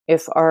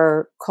if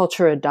our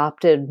culture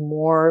adopted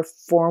more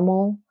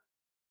formal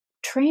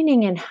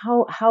training in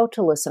how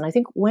to listen. I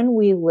think when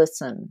we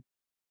listen,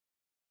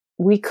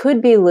 we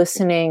could be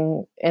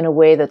listening in a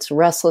way that's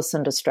restless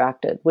and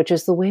distracted, which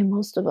is the way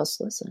most of us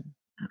listen,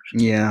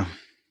 actually. Yeah.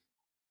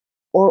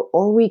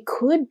 Or we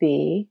could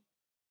be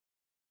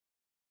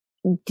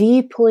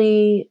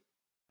deeply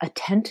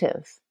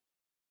attentive,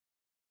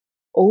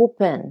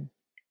 open,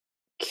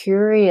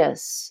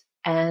 curious,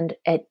 and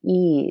at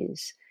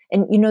ease.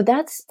 And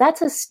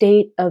that's a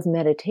state of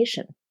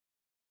meditation.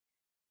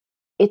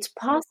 it's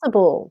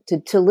possible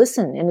to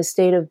listen in a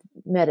state of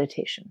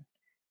meditation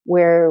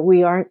where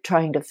we aren't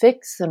trying to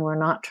fix and we're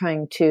not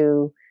trying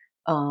to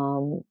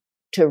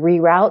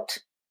reroute.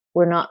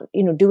 We're not,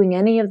 doing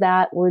any of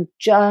that. We're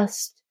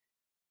just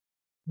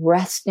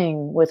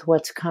resting with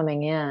what's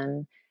coming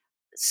in.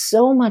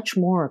 So much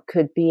more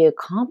could be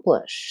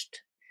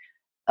accomplished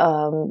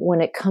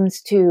when it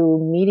comes to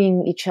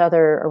meeting each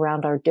other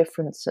around our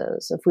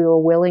differences. If we were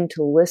willing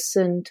to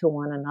listen to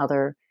one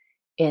another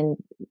in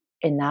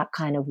that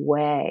kind of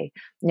way,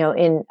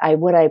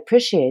 what I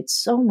appreciate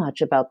so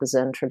much about the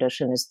Zen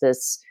tradition is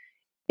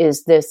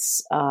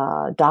this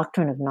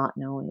doctrine of not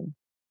knowing,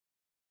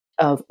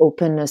 of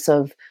openness,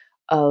 of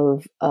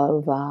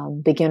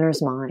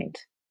beginner's mind.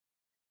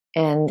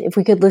 And if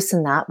we could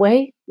listen that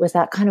way, with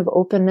that kind of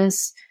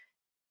openness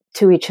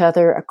to each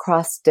other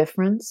across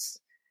difference,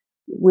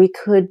 we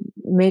could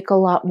make a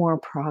lot more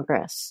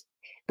progress.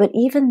 But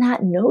even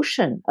that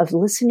notion of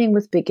listening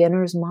with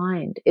beginner's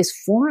mind is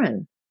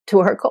foreign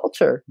to our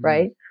culture,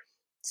 right?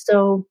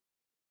 So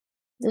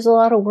there's a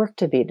lot of work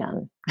to be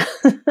done,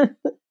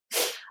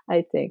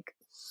 I think,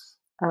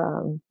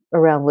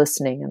 around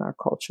listening in our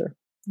culture.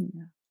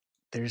 Yeah.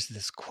 There's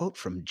this quote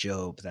from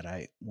Job that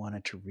I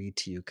wanted to read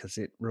to you because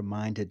it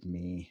reminded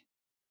me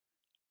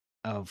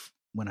of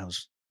when I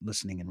was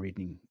listening and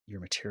reading your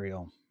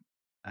material.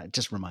 It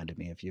just reminded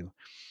me of you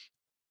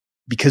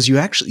because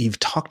you've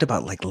talked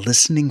about like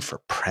listening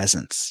for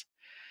presence,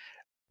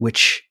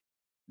 which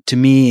to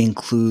me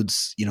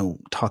includes,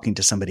 talking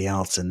to somebody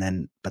else.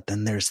 But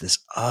then there's this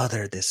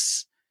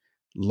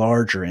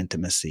larger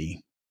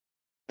intimacy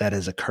that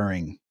is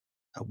occurring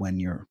when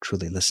you're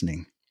truly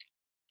listening.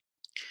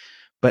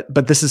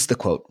 But this is the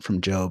quote from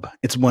Job.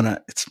 It's one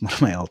of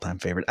my all-time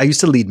favorite. I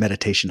used to lead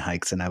meditation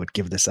hikes and I would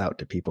give this out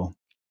to people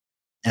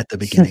at the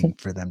beginning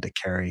for them to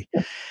carry.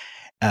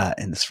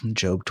 And it's from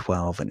Job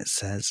 12. And it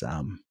says,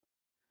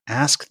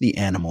 ask the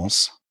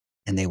animals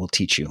and they will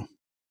teach you,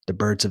 the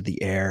birds of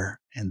the air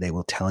and they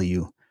will tell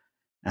you,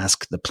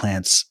 ask the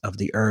plants of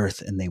the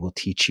earth and they will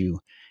teach you,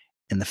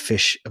 and the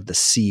fish of the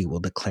sea will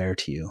declare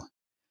to you.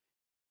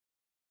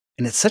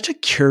 And it's such a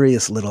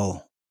curious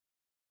little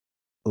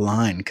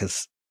line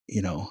because,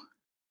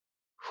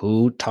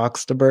 who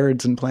talks to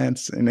birds and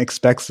plants and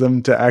expects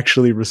them to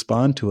actually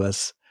respond to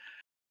us?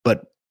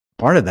 But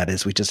part of that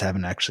is we just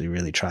haven't actually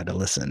really tried to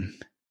listen.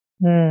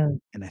 And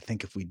I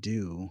think if we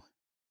do,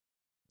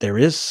 there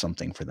is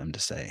something for them to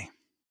say.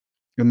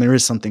 And there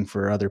is something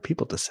for other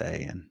people to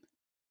say. And,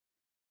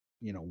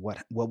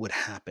 what would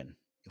happen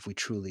if we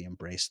truly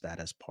embraced that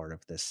as part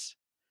of this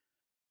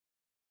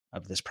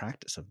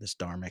practice, of this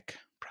dharmic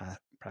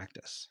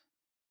practice?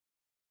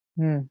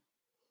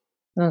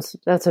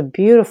 That's a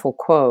beautiful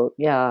quote.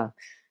 Yeah.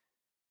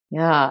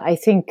 I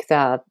think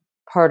that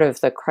part of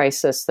the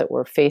crisis that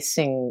we're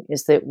facing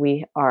is that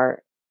we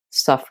are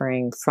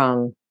suffering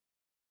from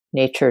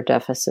nature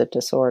deficit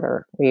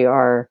disorder. We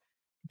are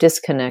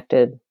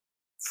disconnected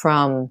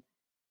from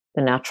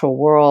the natural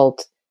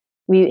world.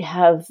 We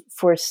have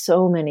for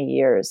so many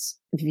years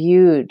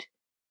viewed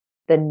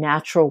the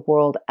natural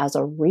world as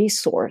a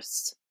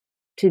resource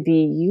to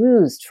be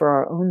used for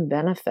our own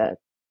benefit.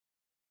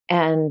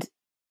 And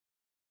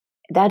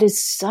that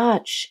is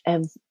such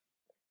a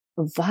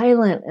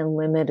violent and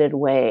limited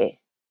way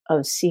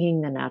of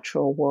seeing the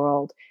natural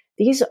world.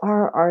 These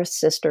are our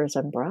sisters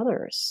and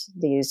brothers,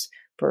 these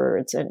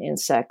birds and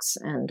insects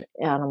and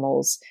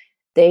animals.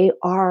 They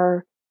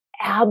are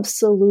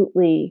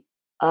absolutely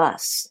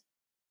us,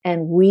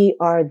 and we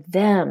are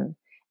them.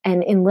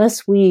 And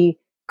unless we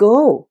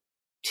go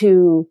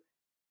to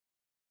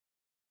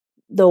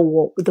the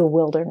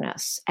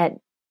wilderness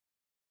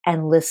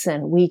and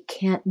listen, we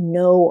can't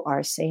know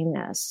our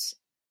sameness.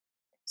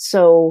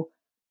 So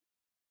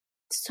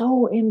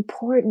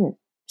important.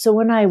 So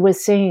when I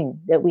was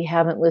saying that we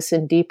haven't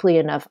listened deeply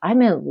enough, I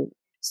meant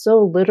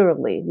so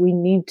literally. We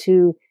need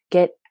to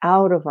get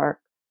out of our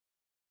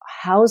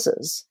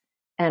houses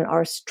and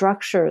our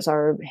structures,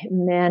 our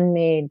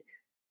man-made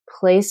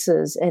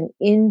places, and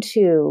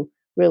into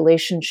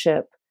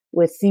relationship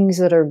with things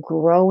that are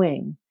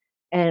growing,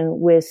 and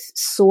with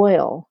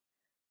soil,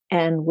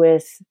 and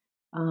with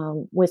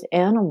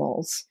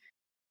animals,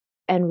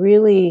 and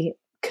really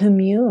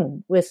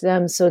commune with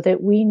them so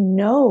that we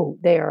know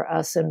they are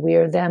us and we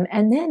are them.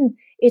 And then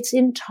it's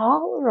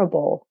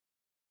intolerable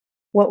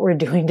what we're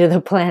doing to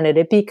the planet.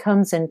 It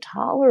becomes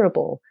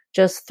intolerable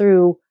just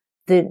through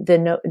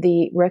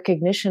the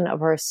recognition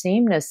of our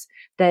sameness,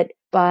 that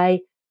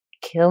by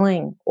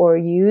killing or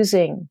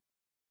using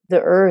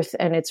the earth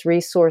and its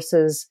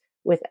resources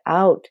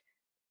without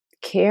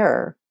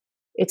care,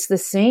 it's the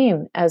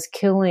same as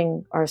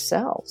killing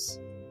ourselves.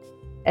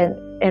 And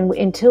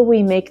until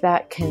we make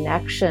that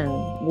connection,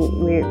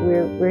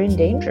 we're in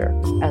danger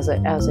as a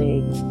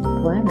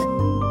planet.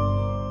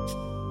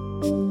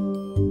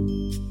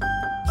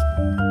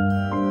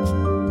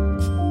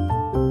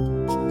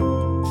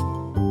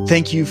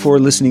 Thank you for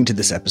listening to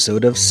this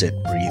episode of Sit,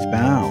 Breathe,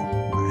 Bow.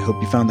 I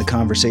hope you found the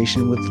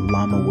conversation with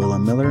Lama Willa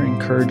Miller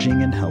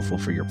encouraging and helpful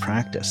for your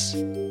practice.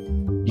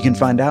 You can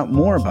find out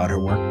more about her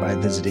work by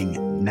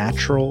visiting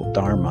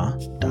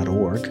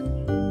naturaldharma.org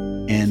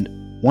and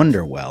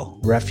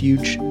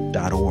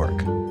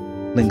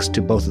wonderwellrefuge.org. Links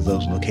to both of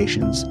those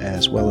locations,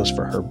 as well as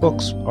for her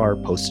books, are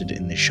posted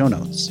in the show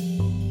notes.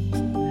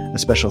 A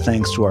special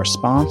thanks to our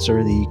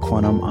sponsor, the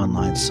Quantum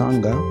Online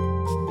Sangha.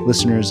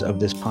 Listeners of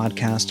this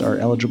podcast are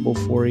eligible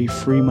for a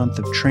free month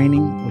of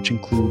training, which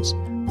includes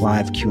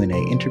live Q&A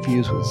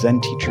interviews with Zen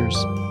teachers,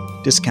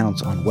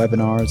 discounts on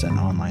webinars and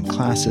online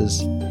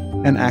classes,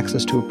 and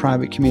access to a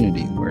private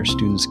community where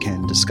students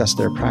can discuss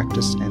their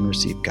practice and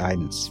receive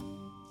guidance.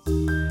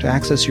 To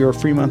access your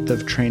free month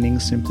of training,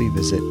 simply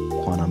visit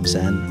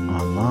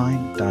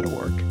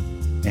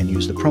quantumzenonline.org and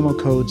use the promo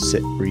code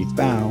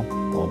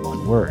SITBREATHEVOW, all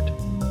one word.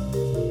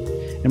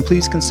 And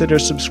please consider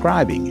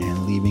subscribing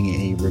and leaving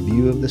a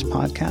review of this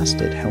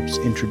podcast. It helps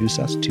introduce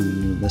us to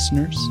new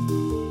listeners.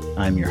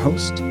 I'm your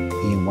host,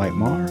 Ian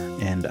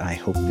Whitemar, and I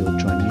hope you'll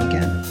join me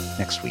again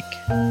next week.